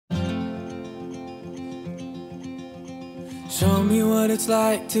Show me what it's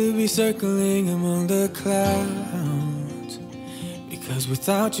like to be circling among the clouds. Because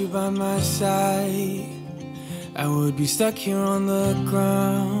without you by my side, I would be stuck here on the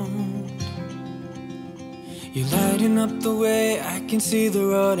ground. You're lighting up the way, I can see the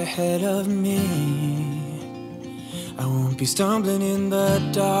road ahead of me. I won't be stumbling in the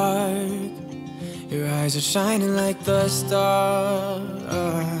dark. Your eyes are shining like the stars.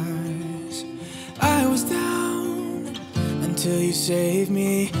 I was down until you saved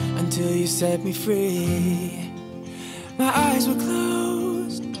me, until you set me free. My eyes were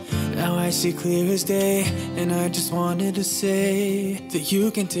closed, now I see clear as day. And I just wanted to say that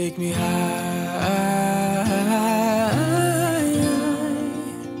you can take me high.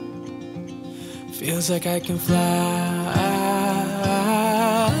 Feels like I can fly.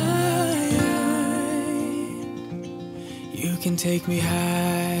 You can take me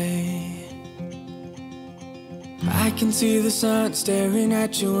high. I can see the sun staring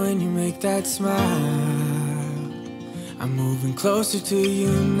at you when you make that smile. I'm moving closer to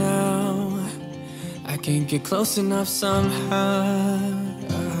you now. I can't get close enough somehow.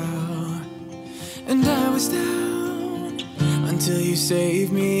 And I was down until you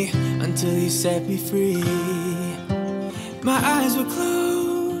saved me, until you set me free. My eyes were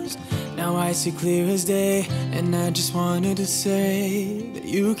closed, now I see clear as day. And I just wanted to say that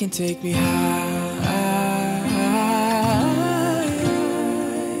you can take me high.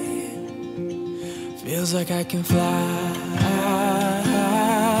 Feels like I can fly.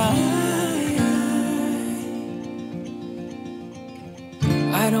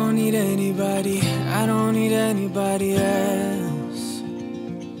 I don't need anybody, I don't need anybody else.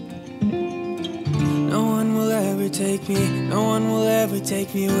 No one will ever take me, no one will ever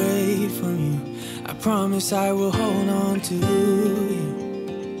take me away from you. I promise I will hold on to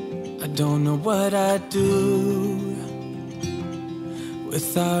you. I don't know what I'd do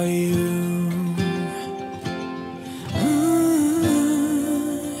without you.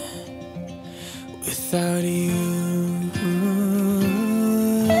 Without you.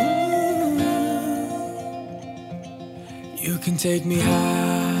 You can take me high.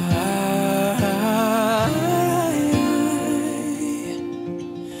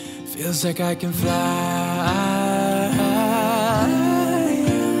 Feels like I can fly.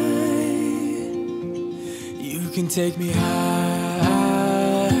 You can take me high.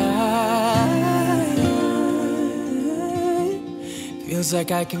 Feels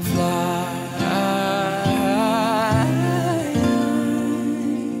like I can fly.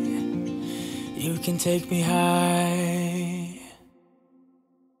 You can take me high.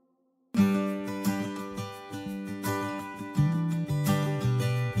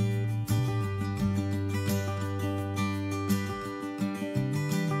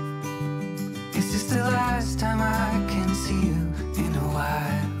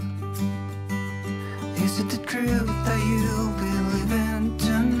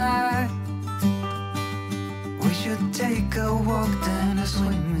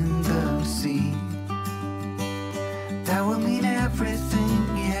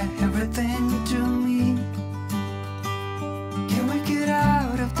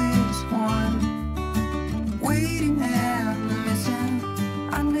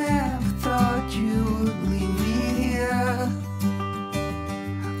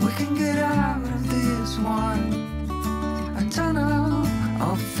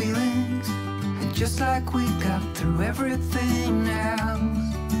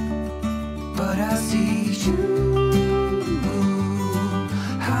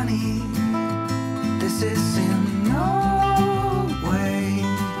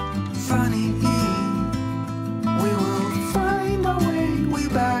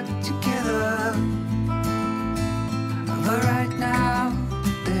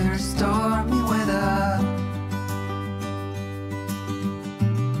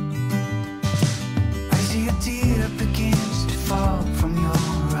 Tear begins to fall from your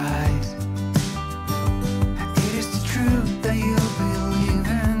eyes.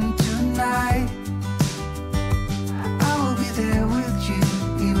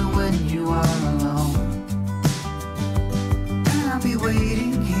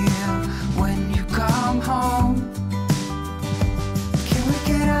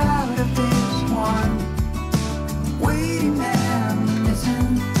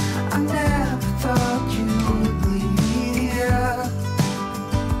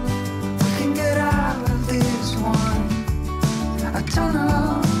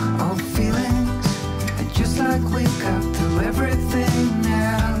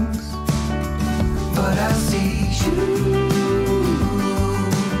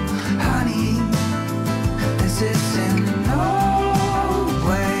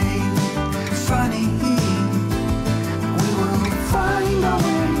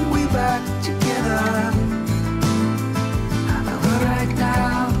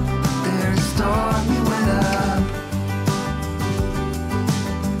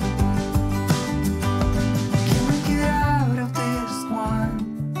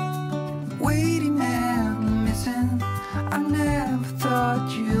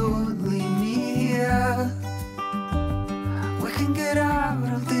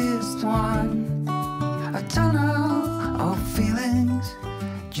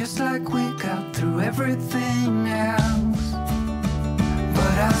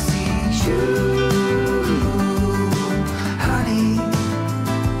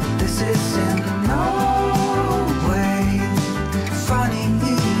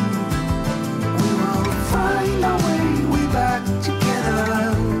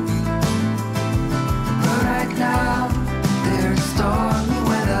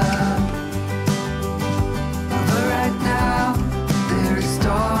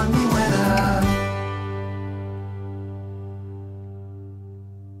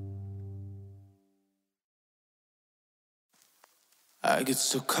 I get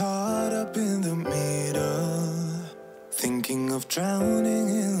so caught up in the middle, thinking of drowning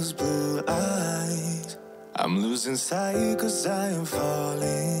in those blue eyes. I'm losing sight 'cause I am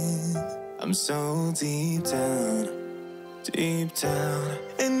falling. I'm so deep down, deep down.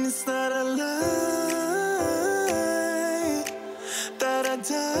 And it's not a lie that I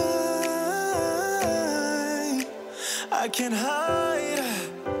die. I can't hide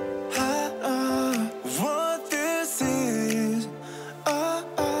what this is.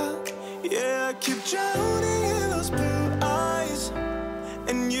 Yeah, I keep drowning in those blue eyes,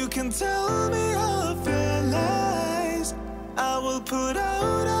 and you can tell me all of your lies. I will put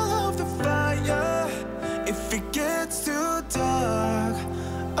out all of the fire if it gets too dark.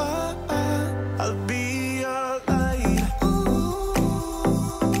 I'll be your light.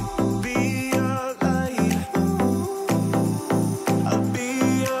 Be your light. I'll be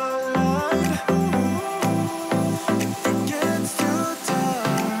your light. If it gets too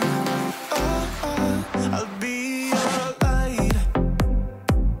dark, I'll be your light.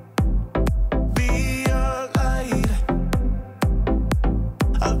 Be your light.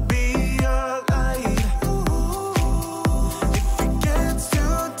 I'll be your light. If it gets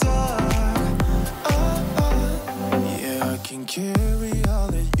too dark, yeah, I can carry all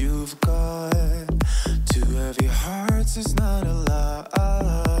that you've got. Two heavy hearts is not a lot.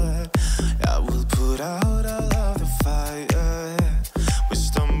 I will put out all of the fire. We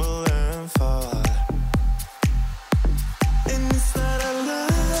stumble and fall, and it's not a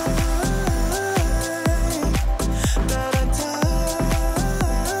lie that I die.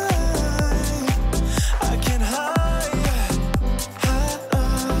 I can't hide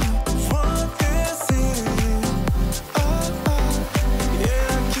what this is.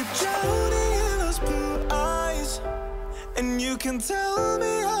 Yeah, I keep drowning in those blue eyes, and you can tell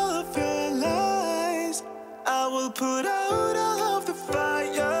me all of your lies. I will put out all of the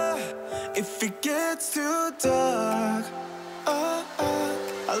fire if it gets too dark.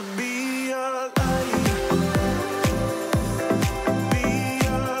 I'll be your light. Be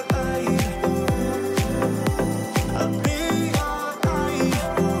your light. I'll be your light.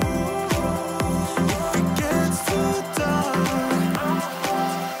 If it gets too dark,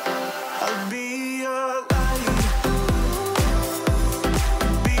 I'll be your light.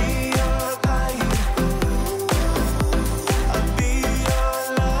 Be your light. I'll be your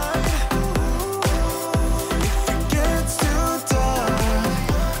light. If it gets too dark,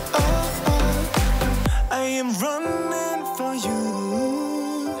 I am running for you.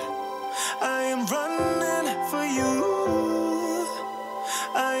 I am running for you.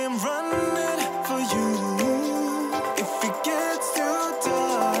 I am running for you. If it gets too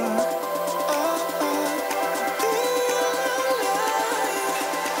dark, I'll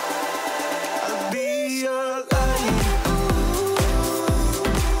be your light.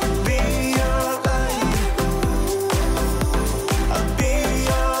 Be your light. I'll be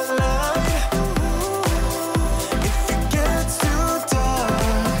your light. If it gets too dark,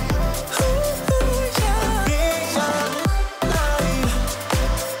 I'll be your light.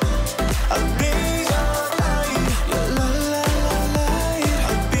 I'll be your light. Your light.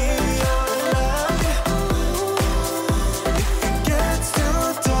 I'll be your light. If it gets too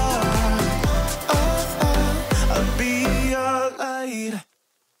dark, I'll be your light.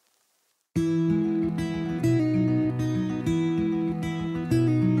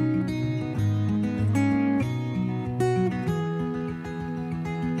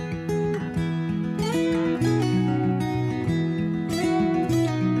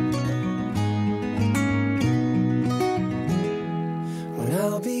 When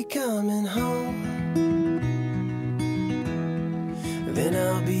I'll be coming home, then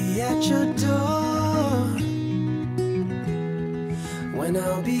I'll be at your door. When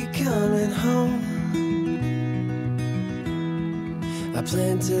I'll be coming home, I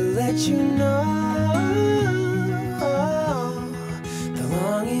plan to let you know the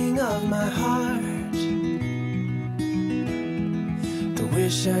longing of my heart, the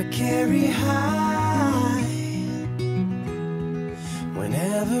wish I carry high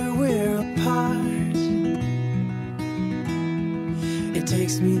whenever we're apart. It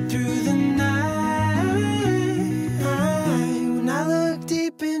takes me through the night when I look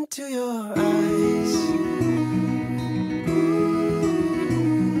deep into your eyes.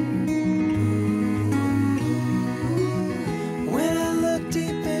 When I look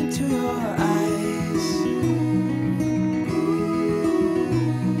deep into your eyes,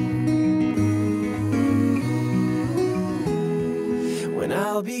 when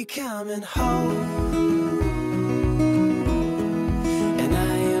I'll be coming home, and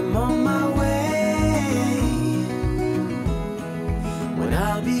I am on my way.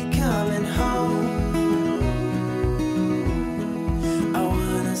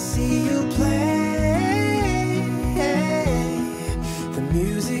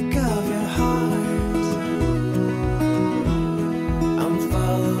 music of your heart. I'm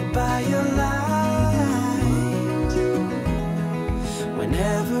followed by your light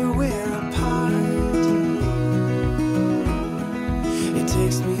whenever we're apart. It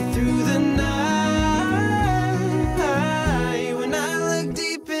takes me through the night when I look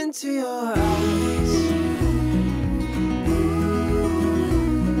deep into your eyes.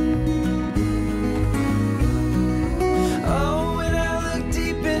 Oh, when I look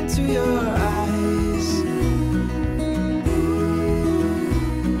deep into your eyes.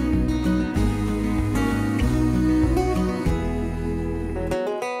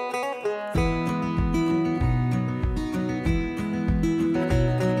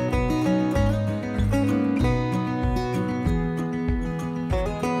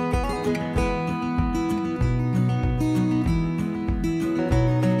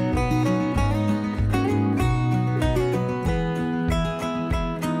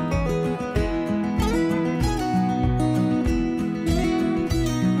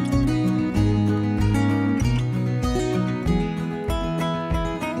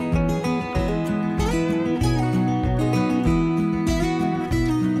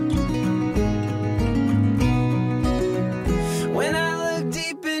 When I look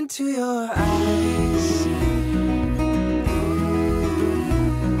deep into your eyes.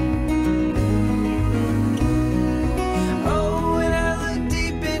 Oh, when I look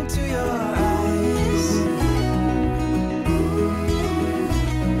deep into your eyes.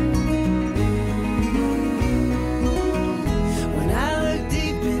 When I look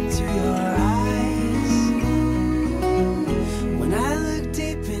deep into your eyes. When I look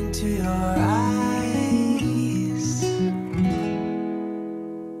deep into your eyes.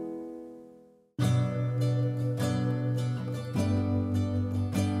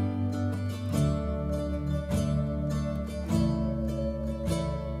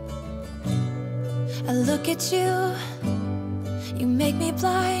 I look at you, you make me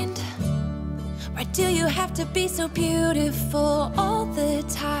blind. Why do you have to be so beautiful all the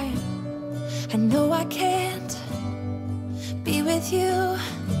time? I know I can't be with you.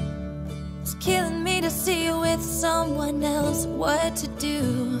 It's killing me to see you with someone else. What to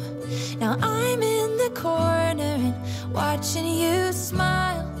do? Now I'm in the corner and watching you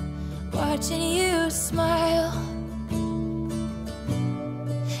smile, watching you smile.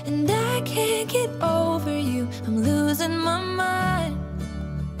 And I can't get over you, I'm losing my mind.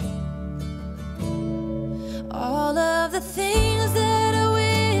 All of the things that I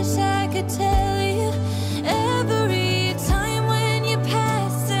wish I could tell you. Every time when you're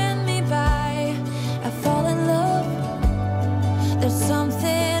passing me by, I fall in love. There's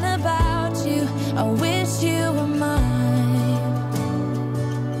something about you, I wish you were mine.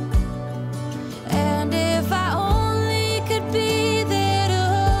 And if I only could be there to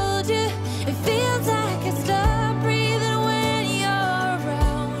hold you, it feels like I stop breathing when you're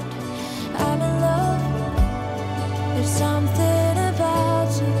around. I'm in love, there's something about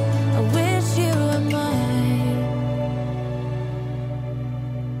you, I wish you were mine.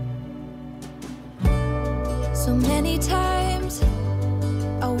 So many times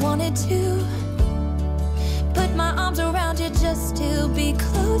I wanted to put my arms around you just to be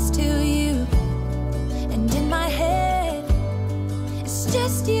close to you. And in my head, it's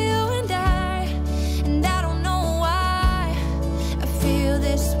just you and I don't know why I feel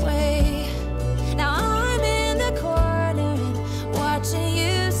this way. Now I'm in the corner and watching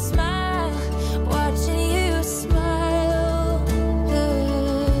you smile, watching you smile.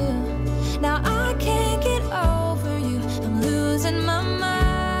 Now I can't get over you, I'm losing my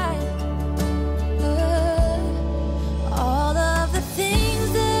mind. All of the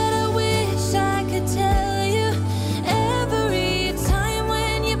things that I wish I could tell you. Every time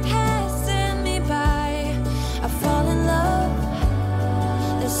when you're passing me by, I fall in love.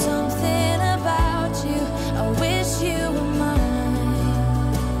 There's something about you, I wish you were mine.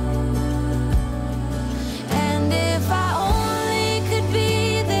 And if I only could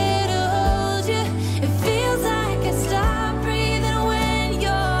be there to hold you, it feels like I stop breathing when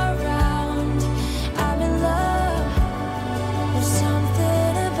you're around. I'm in love, there's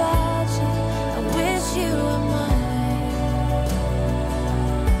something about you, I wish you were mine.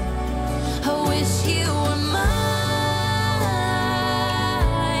 I wish you were mine,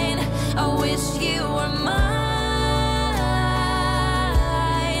 I wish you were mine.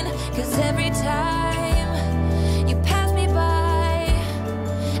 'Cause every time you pass me by,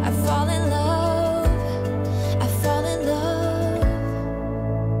 I fall in love, I fall in love.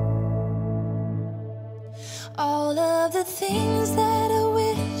 All of the things that I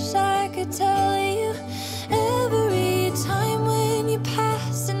wish I could tell you. Every time when you pass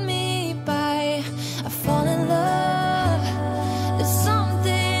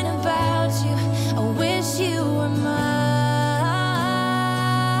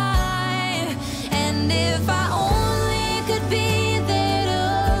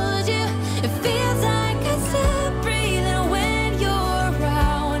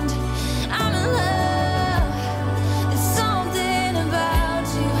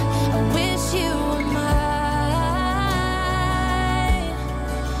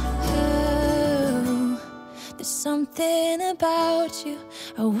There's something about you,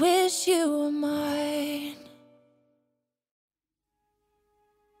 I wish you were mine.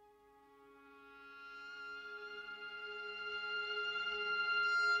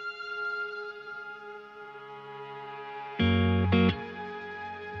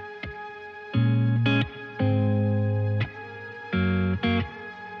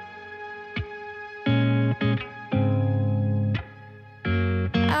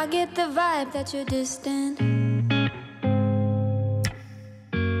 I get the vibe that you're distant.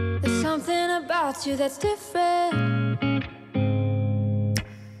 There's something about you that's different.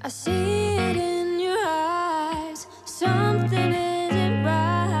 I see it in your eyes. Something isn't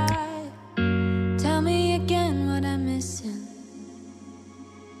right. Tell me again what I'm missing.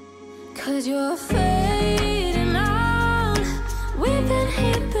 'Cause you're fading out. We've been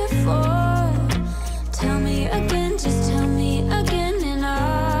here before. Tell me again, just tell me again.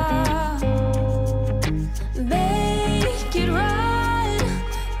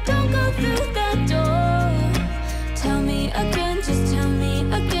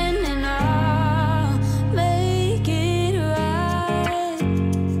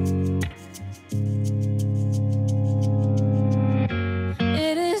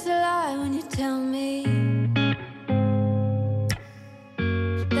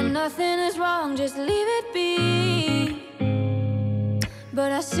 Nothing is wrong, just leave it be.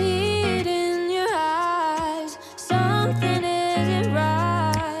 But I see it in your eyes. Something isn't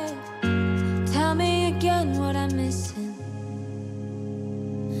right. Tell me again what I'm missing.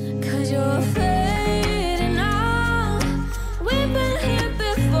 'Cause you're fading out. We've been here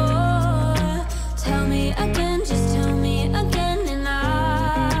before. Tell me again, just tell me again, and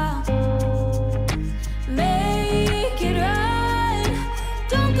I'll make it right.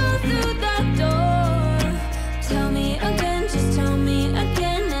 Don't go through that door. Tell me again, just tell me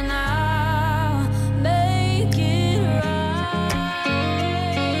again, and I'll make it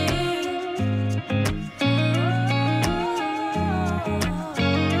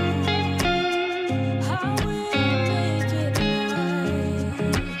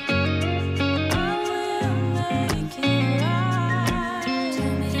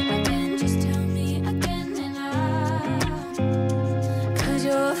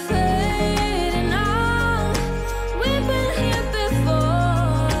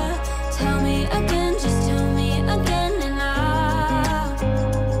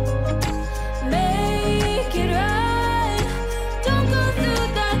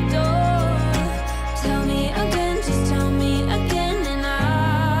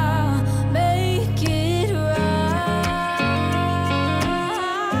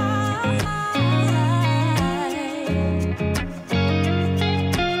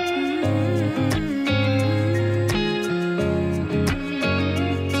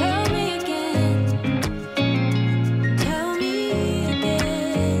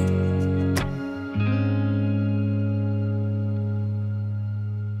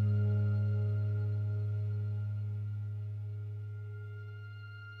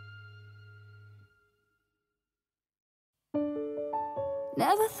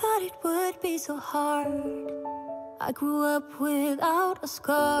Never thought it would be so hard. I grew up without a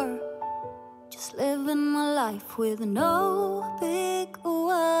scar, just living my life with no big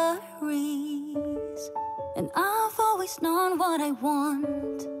worries. And I've always known what I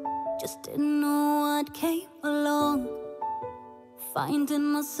want, just didn't know what came along. Finding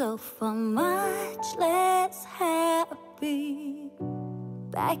myself much less happy.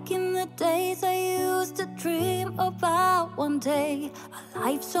 Back in the days I used to dream about one day a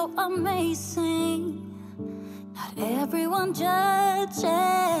life so amazing, not everyone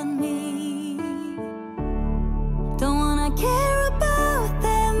judging me. Don't wanna care about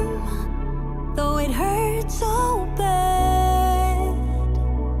them, though it hurts so bad.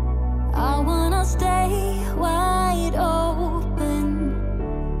 I wanna stay wide open,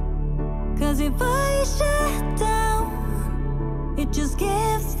 'cause if I shut down, it just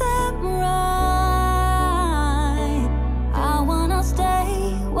gives them right. I wanna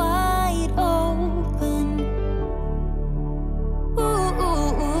stay wide open. Ooh,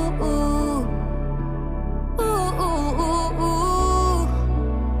 ooh, ooh, ooh. Ooh, ooh, ooh, ooh.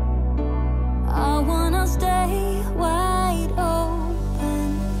 I wanna stay wide open.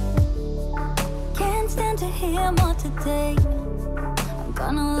 Can't stand to hear more today. I'm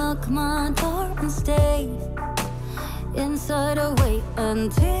gonna lock my door and stay inside or wait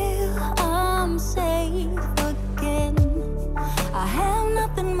until I'm safe again. I have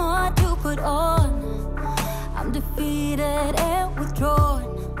nothing more to put on. I'm defeated and withdrawn,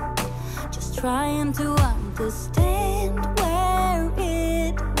 just trying to understand where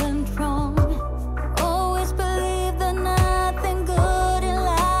it went wrong. Always believed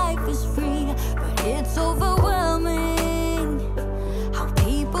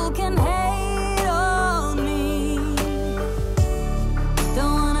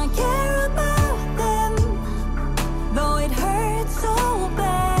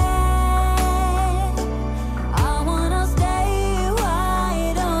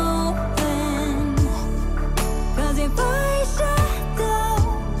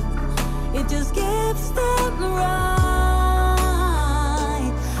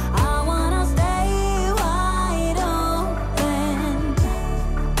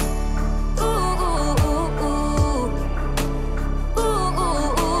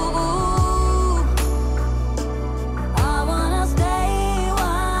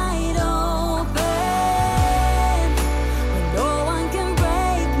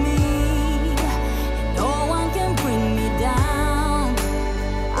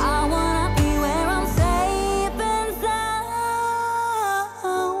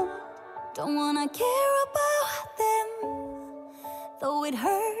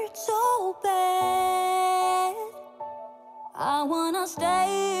wanna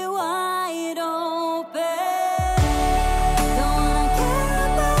stay wide open.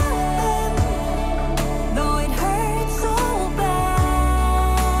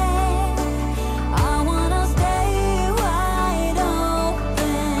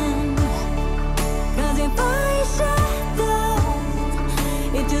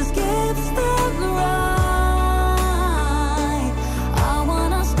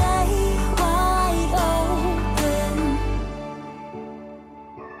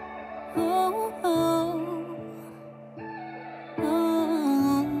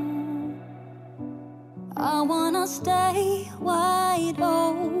 Stay wide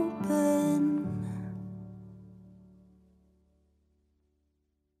open.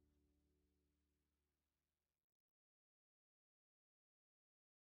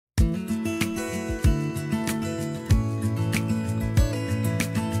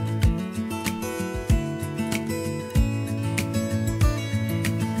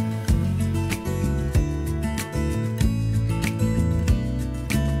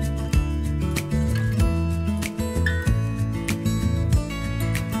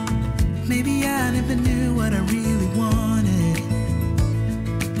 Maybe I never knew what I really wanted,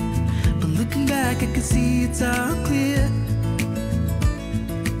 but looking back I can see it's all clear.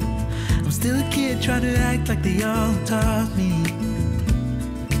 I'm still a kid trying to act like they all taught me,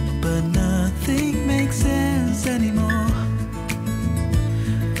 but nothing makes sense anymore.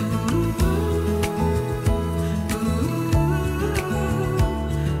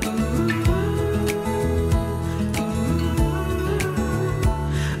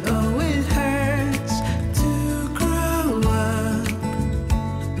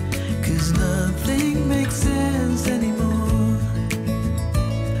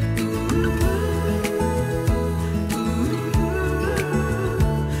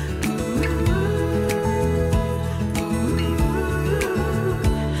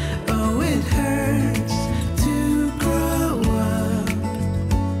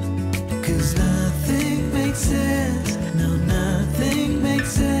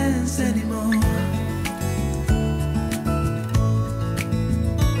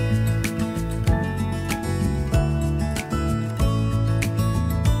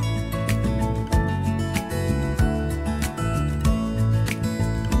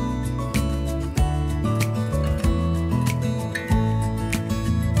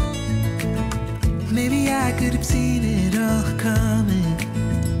 I could have seen it all coming,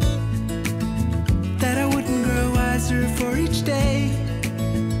 that I wouldn't grow wiser for each day.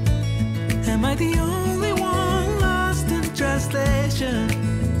 Am I the only one lost in translation,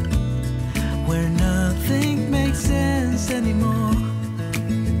 where nothing makes sense anymore?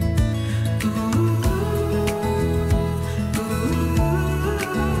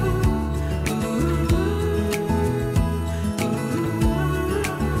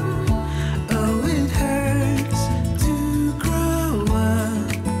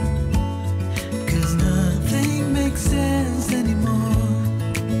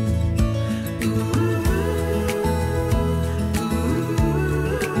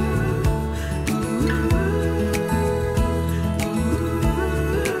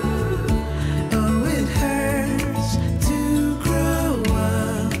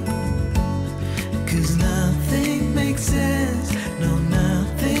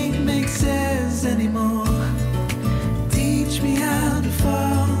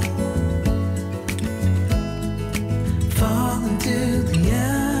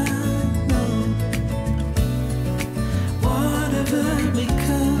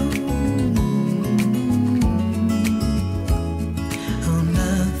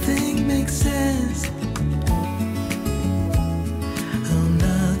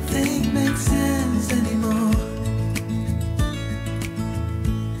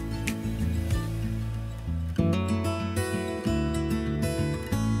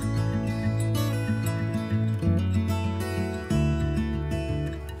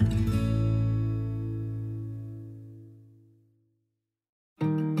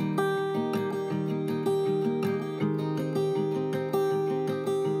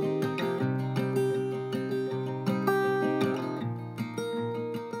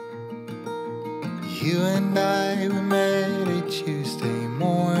 You and I, we met a Tuesday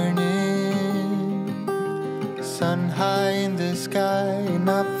morning, sun high in the sky, and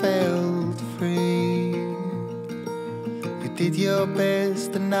I felt free. You did your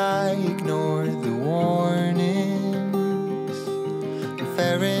best and I ignored the warnings.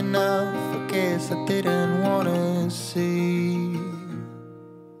 Fair enough, I guess I didn't wanna see.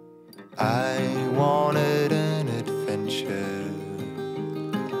 I wanted an adventure,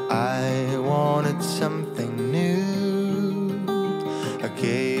 I wanted something new. I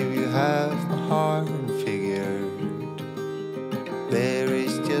gave you half my heart and figured there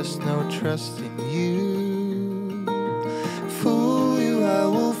is just no trust in you. Fool you, I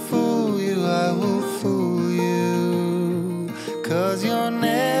will fool you, I will fool you, 'cause you're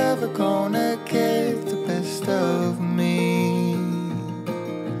never gonna get the best of me.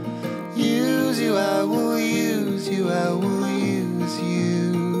 Use you, I will use you, I will use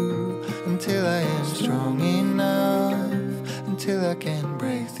you, until I am strong enough, until I can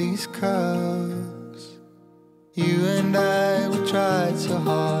break these cuffs. You and I, we tried so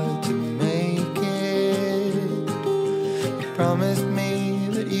hard to make it. You promised me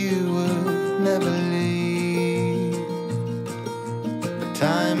that you would never leave, but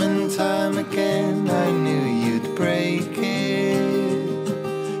time and time again I knew you'd break it.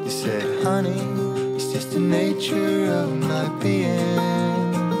 You said, honey, it's just the nature of my being.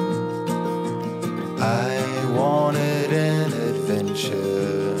 I wanted an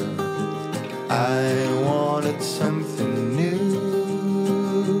adventure, I wanted something new.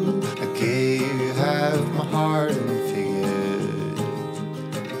 I gave you half my heart and figured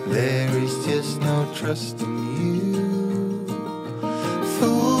there is just no trust in you.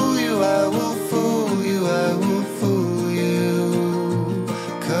 Fool you, I will fool you, I will fool you,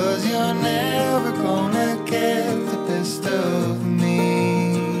 'cause you're never gonna get the best of me.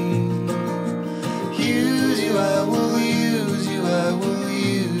 Use you, I will use you, I will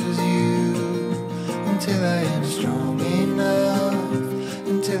use you, until I am strong enough,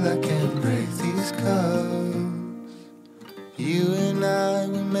 until I can break these cuffs. You and I,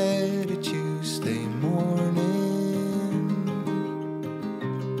 we met at Tuesday morning.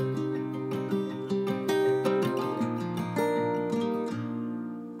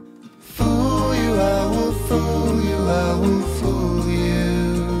 Fool you, I will fool you, I will fool you,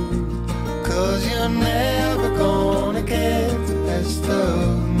 'cause you're never gonna get the best of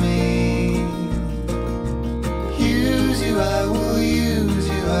me. Use you, I will use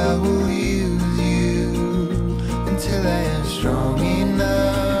you, I will use you, until I am strong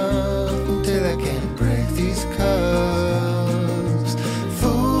enough, until I can break these cuffs.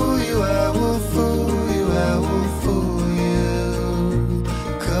 Fool you, I will fool you, I will fool you,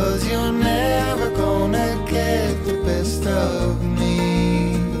 'cause you're never gonna get the best of me.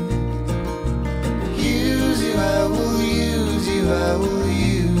 Use you, I will use you, I will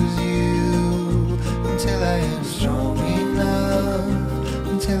use you, until I am strong enough,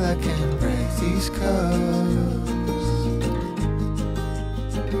 until I can break these cuffs.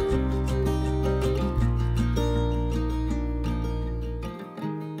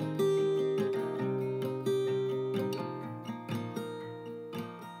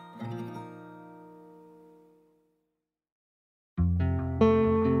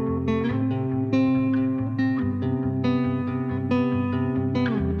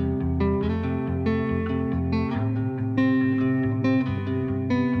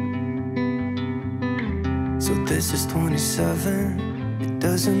 This is 27. It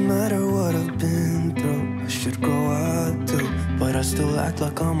doesn't matter what I've been through. I should grow up too, but I still act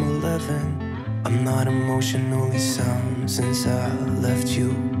like I'm 11. I'm not emotionally sound since I left you.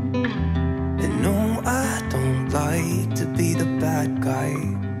 And no, I don't like to be the bad guy.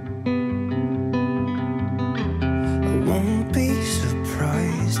 I won't be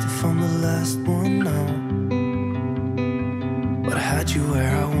surprised if I'm the last one now. But I had you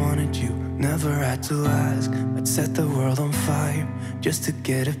where I wanted you, never had to ask. I'd set the world on fire just to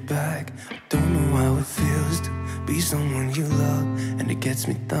get it back. I don't know how it feels to be someone you love, and it gets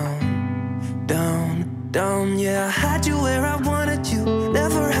me down, down, down. Yeah, I had you where I wanted you,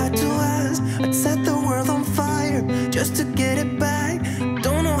 never had to ask. I'd set the world on fire just to get it back. I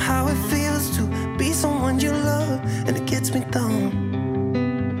don't know how it feels to be someone you love, and it gets me down.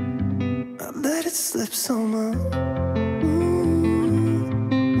 I let it slip somehow.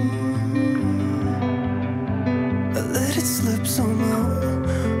 Slip somehow.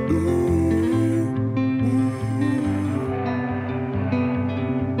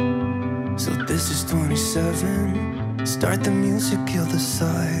 So this is 27. Start the music, kill the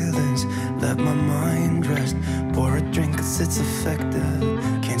silence, let my mind rest. Pour a drink 'cause it's effective.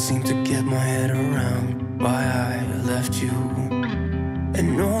 Can't seem to get my head around why I left you. And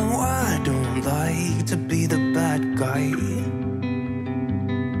no, I don't like to be the bad guy.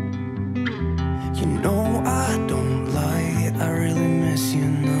 You know I don't lie, I really miss you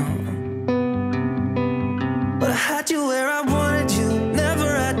now. But I had you where I wanted you, never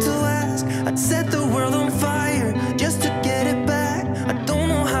had to ask. I'd set the world on fire just to get it back. I don't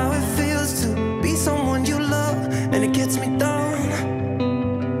know how it feels to be someone you love, and it gets me down.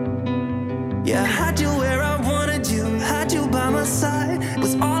 Yeah, I had you where I wanted you, had you by my side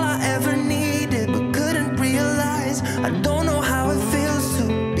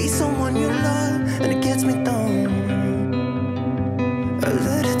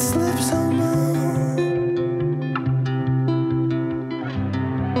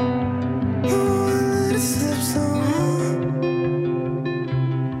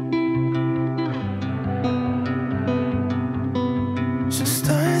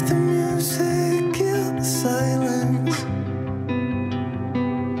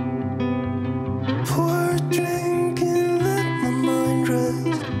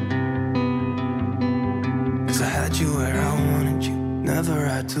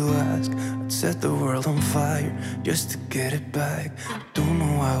set the world on fire just to get it back. Don't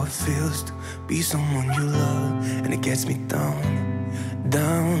know how it feels to be someone you love, and it gets me down,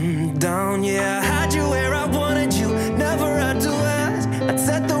 down, down. Yeah, I had you where I wanted you, never had to ask. I'd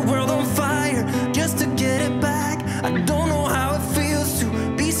set the world on fire just to get it back. I don't know how it feels to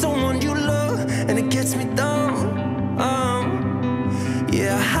be someone you love, and it gets me down.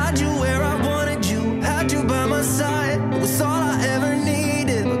 Yeah, I had you where I wanted you, had you by my side. It was all I ever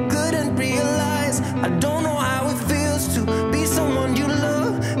needed, but couldn't realize. I don't know how it feels to be someone you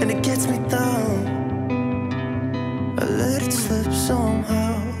love, and it gets me down. I let it slip somehow.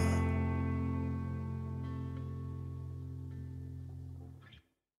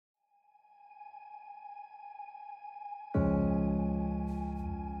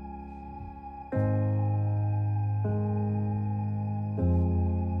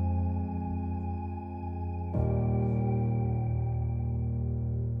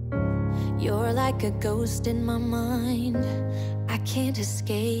 You're like a ghost in my mind, I can't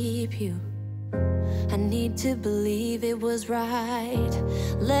escape you. I need to believe it was right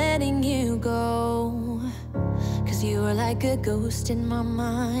letting you go, 'cause you are like a ghost in my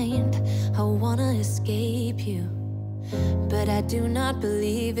mind. I wanna escape you, but I do not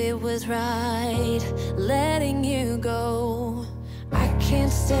believe it was right letting you go. I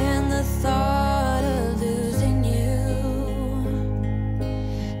can't stand the thought of losing you.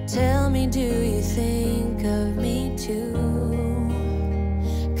 Tell me, do you think of me too?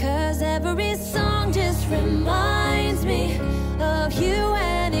 'Cause every song just reminds me of you,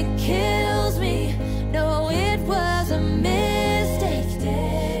 and it kills me. No, it was a mistake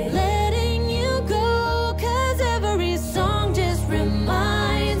letting you go. 'Cause every song just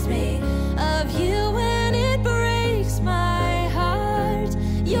reminds me of you, and it breaks my heart.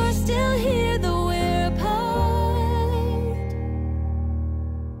 You're still here, though we're apart.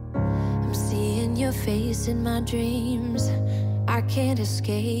 I'm seeing your face in my dreams, I can't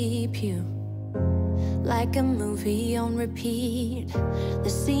escape you. Like a movie on repeat, the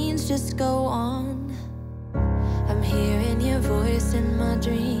scenes just go on. I'm hearing your voice in my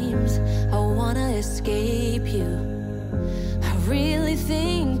dreams, I wanna escape you. I really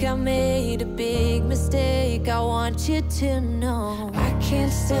think I made a big mistake, I want you to know. I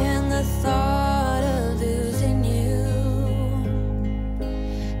can't stand the thought of losing you.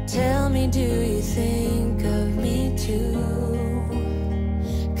 Tell me, do you think of me too?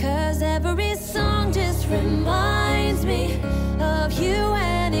 'Cause every song just reminds me of you,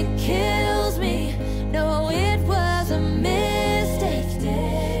 and it kills me. No, it was a mistake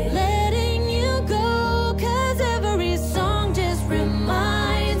letting you go. 'Cause every song just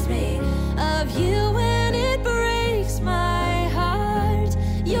reminds me of you, and it breaks my heart.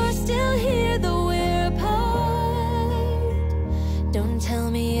 You're still here, though we're apart. Don't tell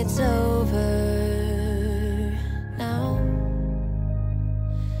me it's over now.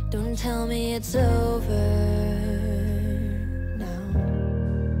 Don't tell me it's over now.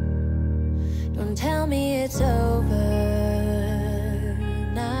 Don't tell me it's over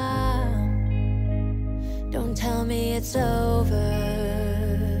now. Don't tell me it's over.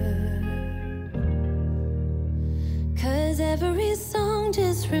 'Cause every song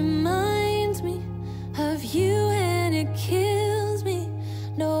just reminds me of you, and it kills me.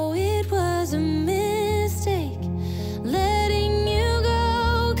 No, it was a mistake letting you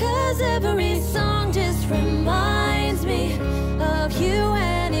go. 'Cause every song just reminds me of you,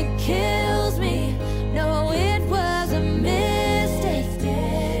 and it kills me. No, it was a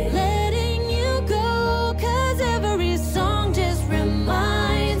mistake letting you go. 'Cause every song just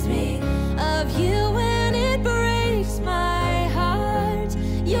reminds me of you, and it breaks my heart.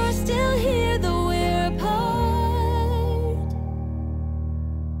 You're still here, though we're apart.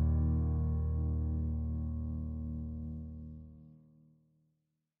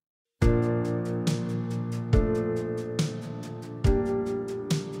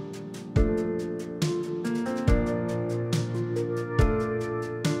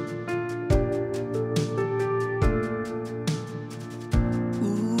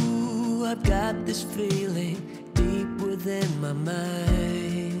 Ooh, I've got this feeling deep within my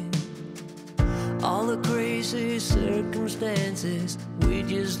mind. All the crazy circumstances we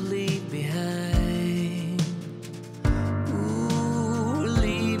just leave behind. Ooh,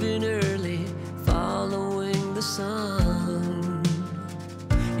 leaving early, following the sun.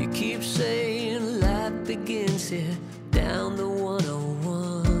 You keep saying life begins here, down the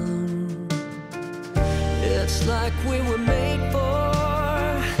 101. It's like we were made for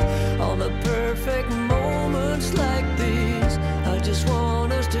all the perfect moments like these. I just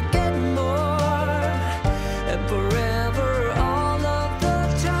want us to get more, and forever all of the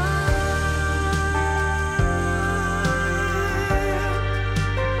time.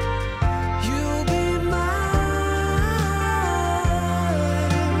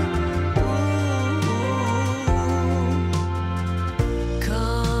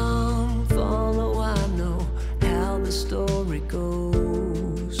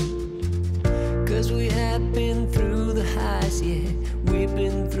 I've been through the highs, yeah, we've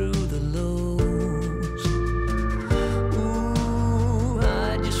been through the lows. Ooh,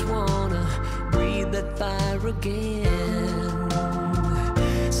 I just wanna breathe that fire again.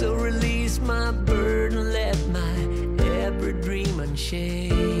 So release my burden, let my every dream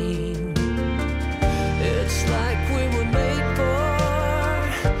unchain. It's like we were made for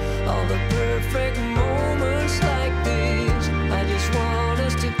all the perfect moments like these. I just want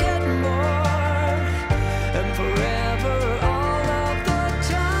us to get more and forever all of the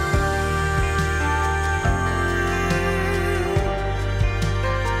time.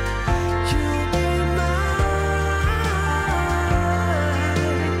 You'll be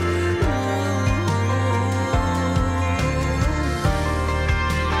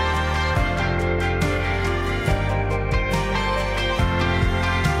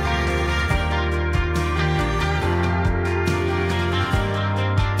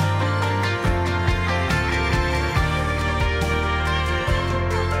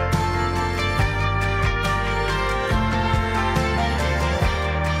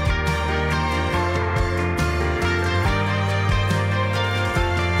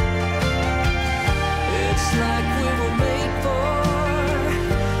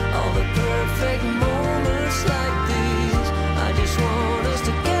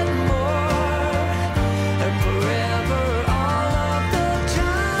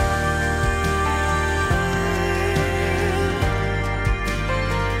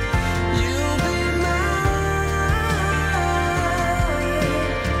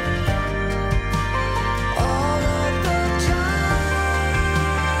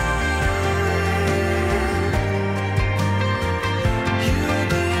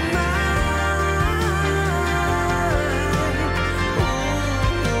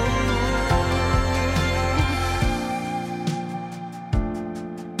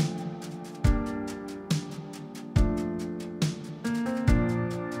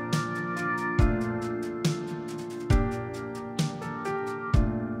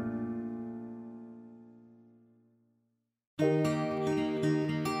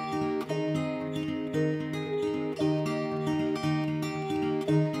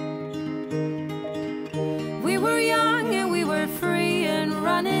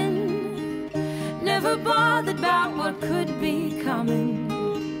never bothered about what could be coming.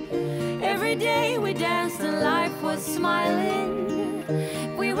 Every day we danced and life was smiling.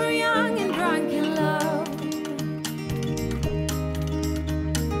 We were young and drunk in love.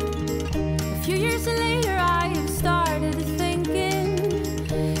 A few years later I have started thinking,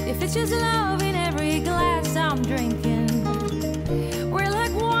 if it's just love in every glass I'm drinking, we're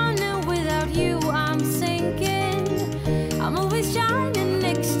like one and without you I'm sinking. I'm always shining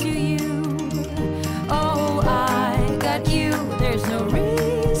next to you. Oh, I got you, there's no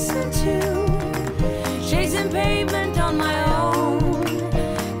reason to chasing pavement on my own,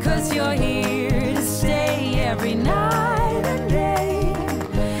 'cause you're here to stay every night and day.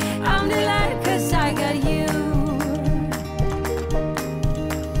 I'm delighted 'cause I got you.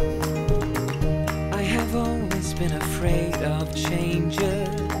 I have always been afraid of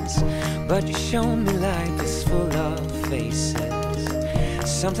changes, but you show me life is full of faces.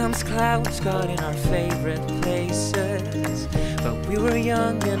 Sometimes clouds got in our favorite places, but we were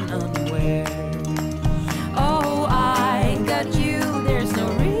young and unaware. Oh, I got you, there's no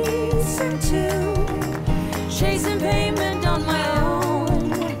reason to chasing pavement on my own,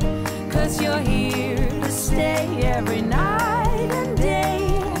 'cause you're here to stay every night and day.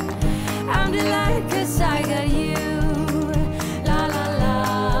 I'm delighted 'cause I got you. La la la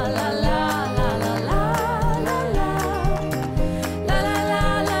la la la la la la la. La la la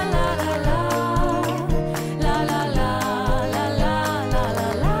la la la la. La la la la la la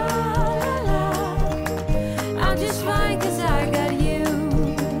la la la. I'm just fine 'cause I got you.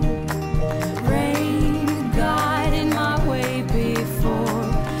 Rain guiding my way before,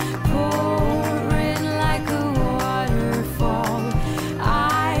 pouring like a waterfall.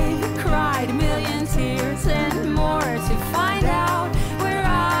 I've cried a million tears and more to find out where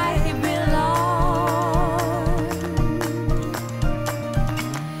I belong.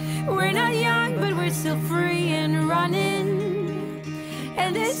 We're not young, but we're still free and running, and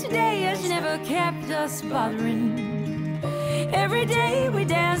this day has never kept us bothering. Every day we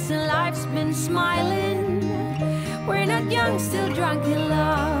dance and life's been smiling. We're not young, still drunk in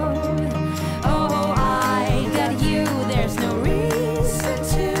love. Oh, I got you, there's no reason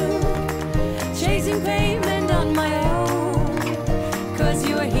to chasing pavement on my own, 'cause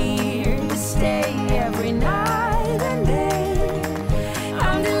you're here to stay every night and day.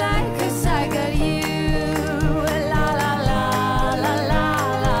 I'm delighted 'cause I got you. La la la la la la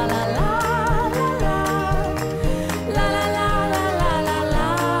la la la la.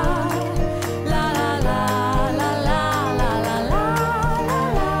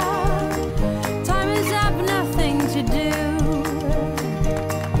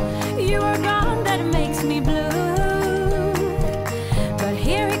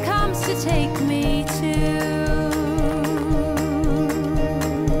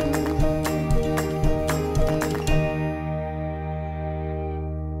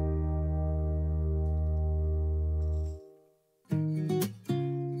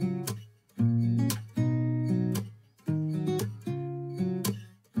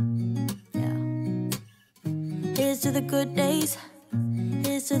 to the good days,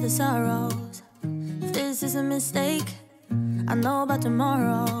 here's to the sorrows. If this is a mistake, I know about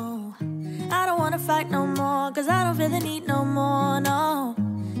tomorrow. I don't wanna fight no more, cause I don't feel the need no more, no.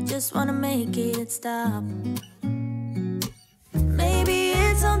 Just wanna make it stop. Maybe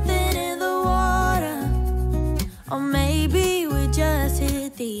it's something in the water, or maybe we just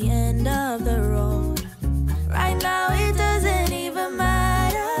hit the end of the road. Right now it doesn't even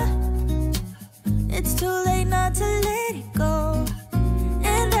matter. It's too late not to let it go.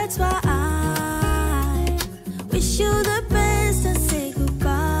 And that's why I wish you the best and say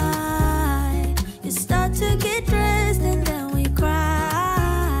goodbye. You start to get dressed and then we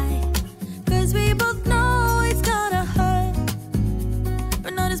cry, cause we both know it's gonna hurt,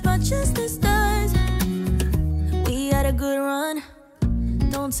 but not as much as this does. We had a good run,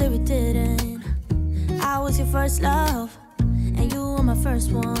 don't say we didn't. I was your first love, and you were my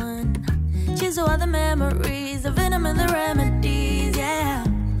first one. Cheers to all the memories, the venom and the remedies, yeah.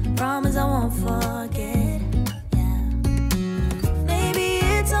 Promise I won't forget, yeah. Maybe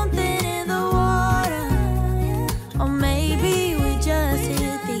it's something in the water, or maybe we just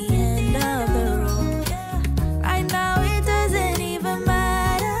hit the end of the road. Right now it doesn't even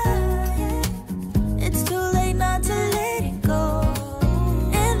matter. It's too late not to let it go.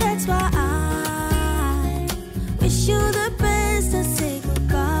 And that's why I wish you the best and say goodbye.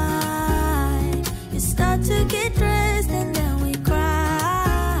 You start to get dressed and then we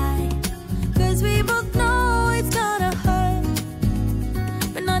cry, cause we both know it's gonna hurt,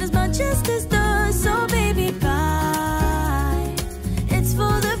 but not as much as this does. So baby, bye. It's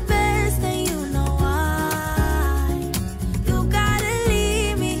for the best and you know why. You gotta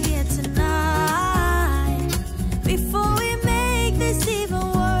leave me here tonight before we make this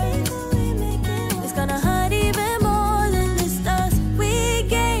even worse. It's gonna hurt even more than this does. We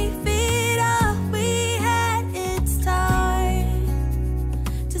gave it all we had. It's time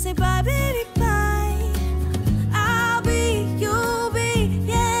to say bye, baby, bye. I'll be, you'll be,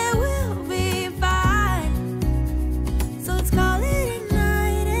 yeah, we'll be fine. So let's call it a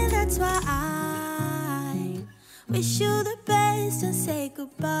night, and that's why I wish you the best and say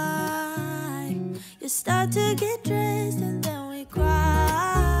goodbye. You start to get dressed and then we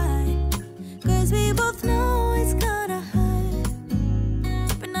cry, cause we both know it's gonna hurt,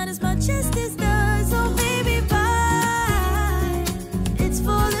 but not as much as this does. So baby, bye. It's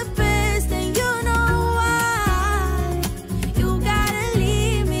for the best and you know why. You gotta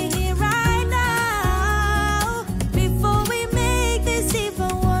leave me here right now before we make this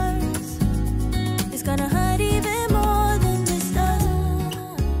even worse. It's gonna hurt even more than this does.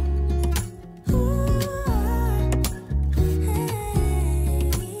 Ooh,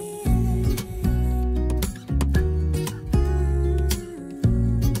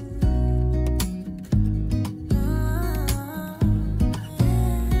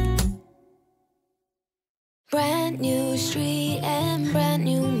 Brand new street and brand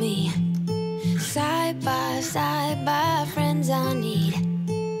new me, side by friends I need.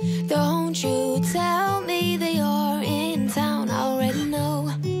 Don't you tell me that you're in town, I already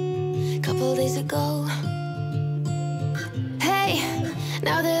know. Couple days ago, hey,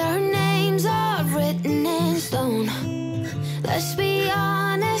 now that our names are written in stone, let's be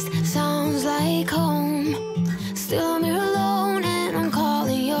honest, sounds like home. Still I'm here alone and I'm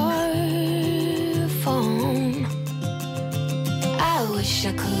calling your phone. I wish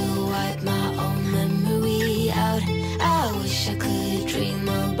I could wipe my own memory out. I wish I could dream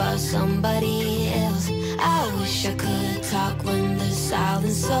about somebody else. I wish I could talk when the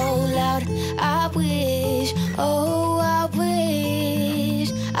silence so loud. I wish, oh I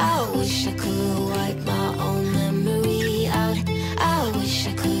wish. I wish I could wipe my own memory out. I wish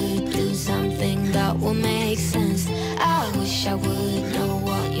I could do something that will make sense. I wish I would know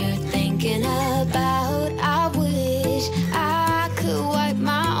what you're thinking about. I wish I could wipe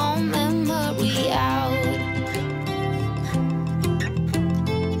my own memory out.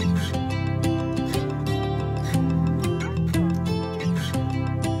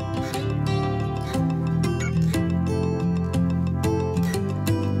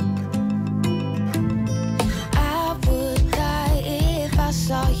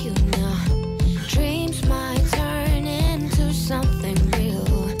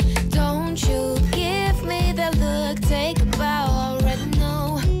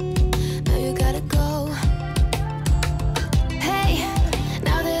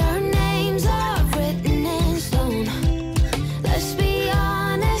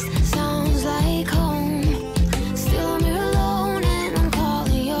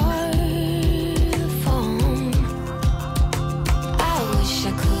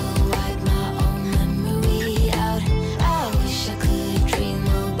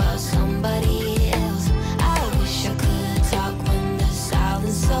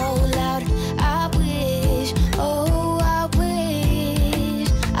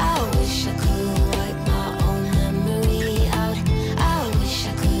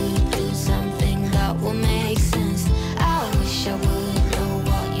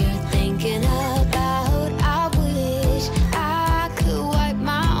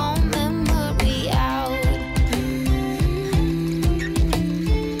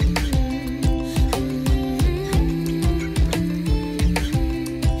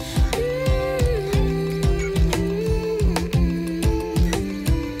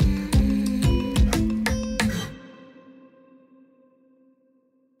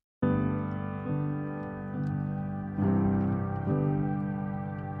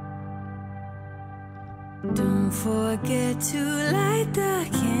 Don't forget to light the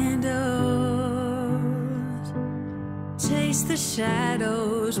candles. Chase the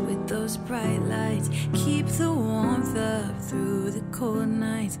shadows with those bright lights. Keep the warmth up through the cold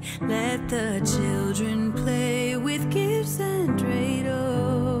nights. Let the children play with gifts and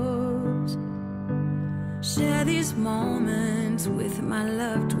dreidels. Share these moments with my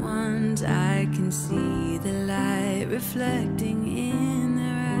loved ones. I can see the light reflecting in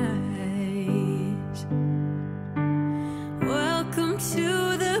their eyes. Welcome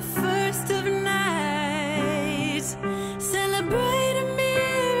to the first of nights. Celebrate a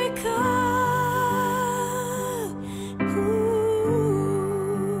miracle. Ooh.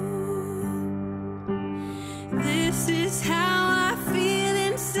 This is how I feel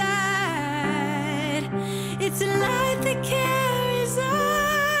inside. It's a light that carries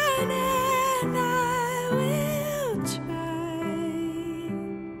on, and I will try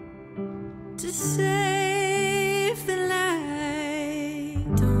to save the light.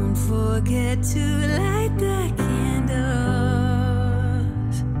 Don't forget to light the candles.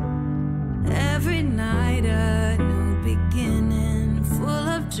 Every night a new beginning, full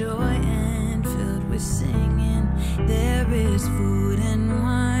of joy and filled with singing. There is food and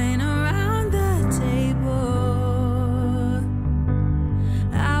wine around the table.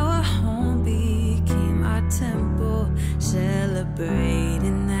 Our home became our temple,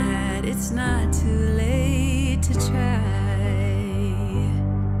 celebrating that it's not too late to try.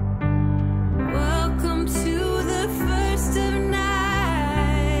 Welcome to the first of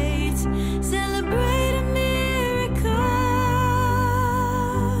nights. Celebrate a miracle.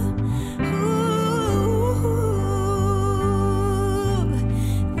 Ooh.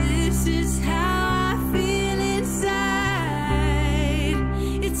 This is how I feel inside.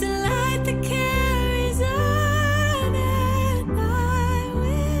 It's a light that carries on, and I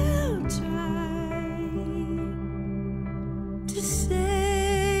will try to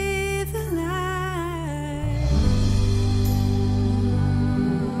save the light.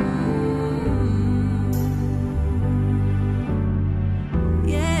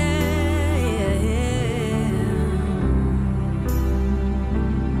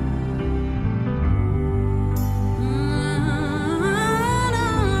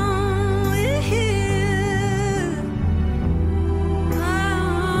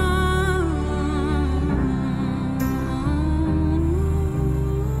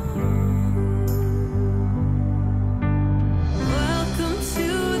 Welcome to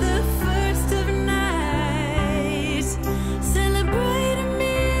the first of nights. Celebrate a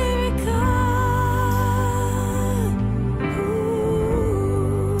miracle. Ooh.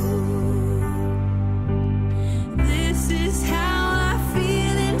 This is how I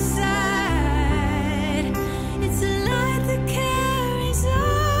feel inside. It's a light that carries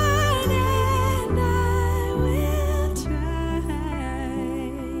on, and I will try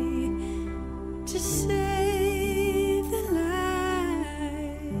to save the light.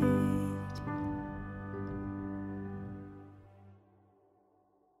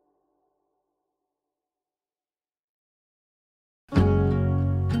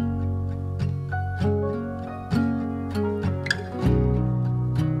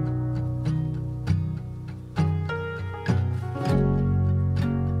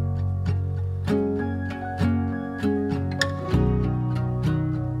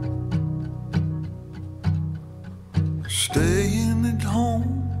 Staying at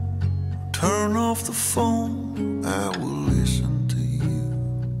home, turn off the phone, I will listen to you.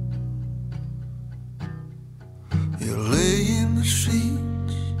 You lay in the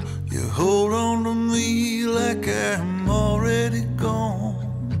sheets, you hold on to me like I'm already gone,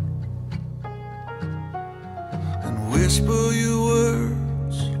 and whisper your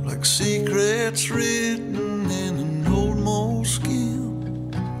words like secrets written in an old moleskin.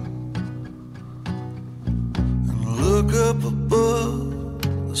 Look up above,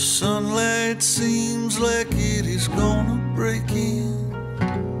 the sunlight seems like it is gonna break in,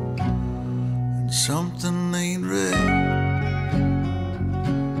 and something ain't right.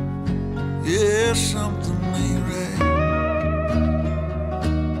 Yeah, something ain't right.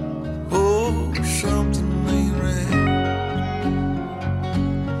 Oh, something ain't right.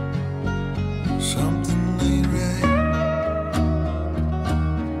 Something ain't right.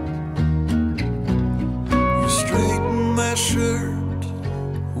 Straighten my shirt,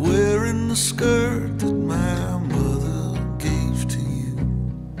 wearing the skirt that my mother gave to you.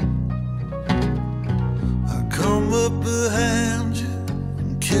 I come up behind you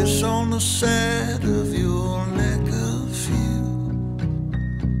and kiss on the side of your neck a few,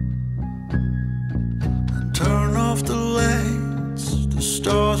 and turn off the lights. The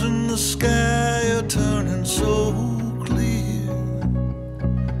stars in the sky are turning so clear,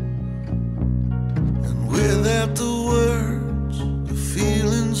 and without the words, the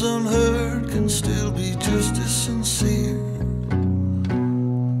feelings unheard can still be just as sincere.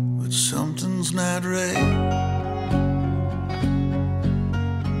 But something's not right.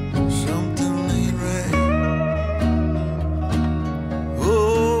 Something ain't right.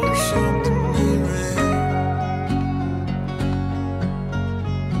 Oh, something ain't right.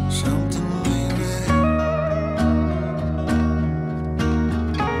 Something ain't right.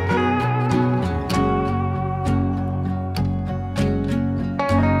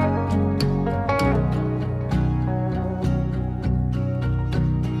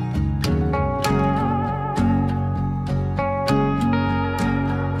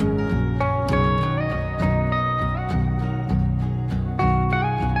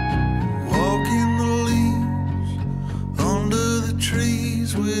 Walking the leaves under the trees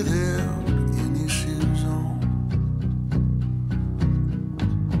without any shoes on,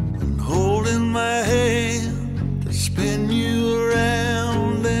 and holding my hand to spin you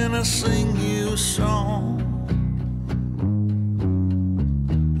around, and I sing you a song,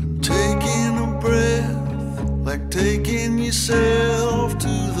 and taking a breath like taking yourself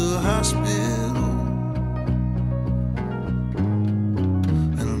to the hospital.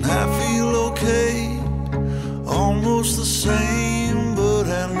 And I feel okay, almost the same, but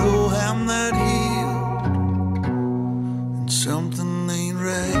I know I'm not healed, and something ain't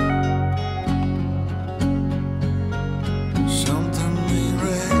right. Something ain't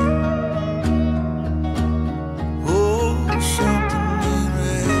right. Oh, something ain't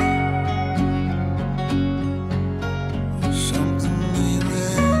right. Something ain't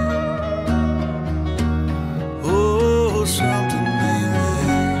right. Oh, something ain't right.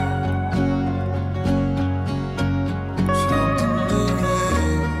 Something ain't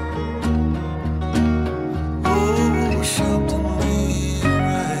right. Oh, something ain't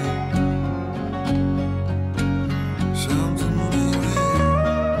right. Something ain't right.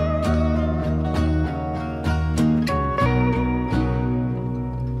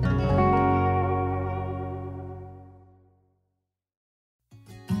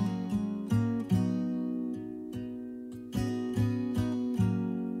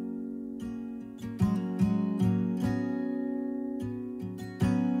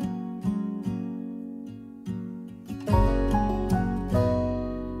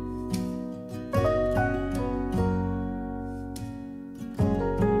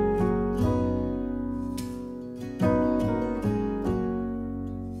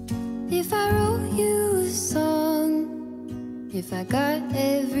 If I wrote you a song, if I got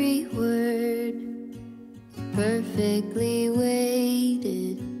every word perfectly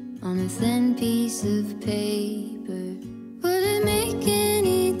weighted on a thin piece of paper, would it make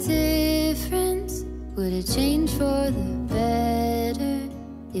any difference? Would it change for the better?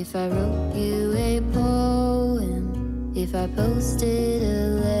 If I wrote you a poem, if I posted a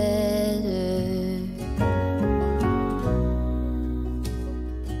letter?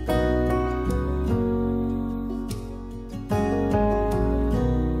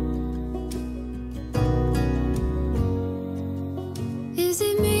 Is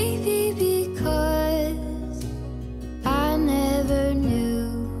it maybe because I never knew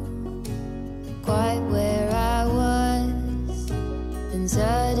quite where I was, and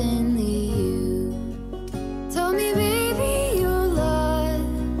suddenly you told me, baby, you're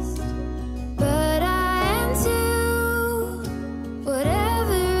lost, but I am too.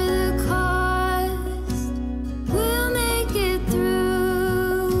 Whatever the cost, we'll make it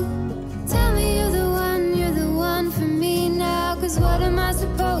through. Tell me you're the one for me now, 'cause what am I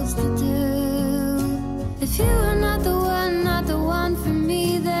supposed to do? If you are not the one for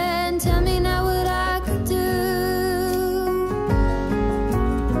me, then tell me now what I could do.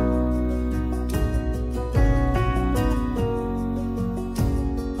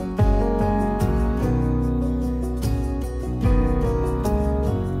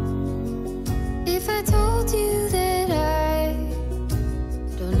 If I told you that I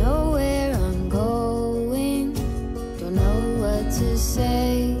don't know where I'm going, don't know what to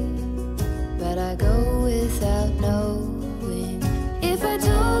say, but I go without knowing. If I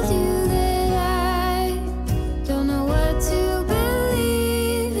told you that I don't know what to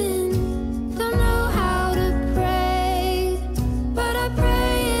believe in, don't know how to pray, but I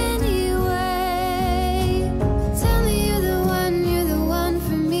pray anyway. Tell me you're the one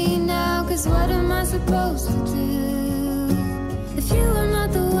for me now, 'cause what am I supposed to do? If you are not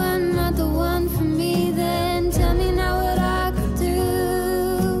the one for me, then tell me now what I could do.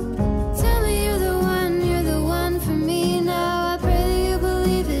 Tell me you're the one for me.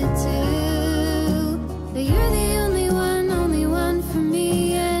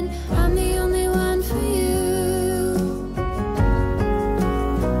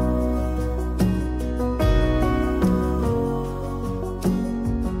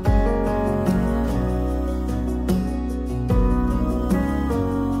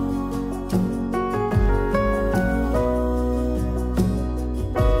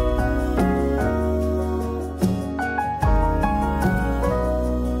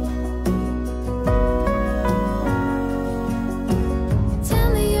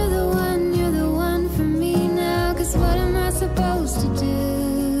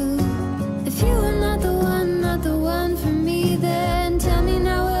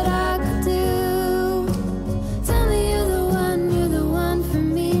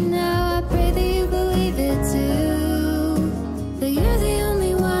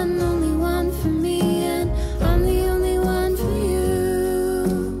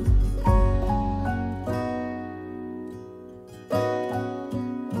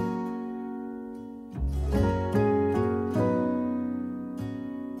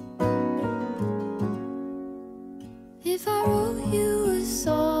 If I wrote you a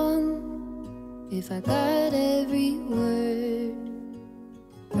song, if I got every word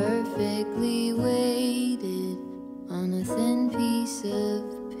perfectly weighted on a thin piece of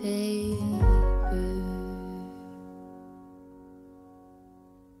paper,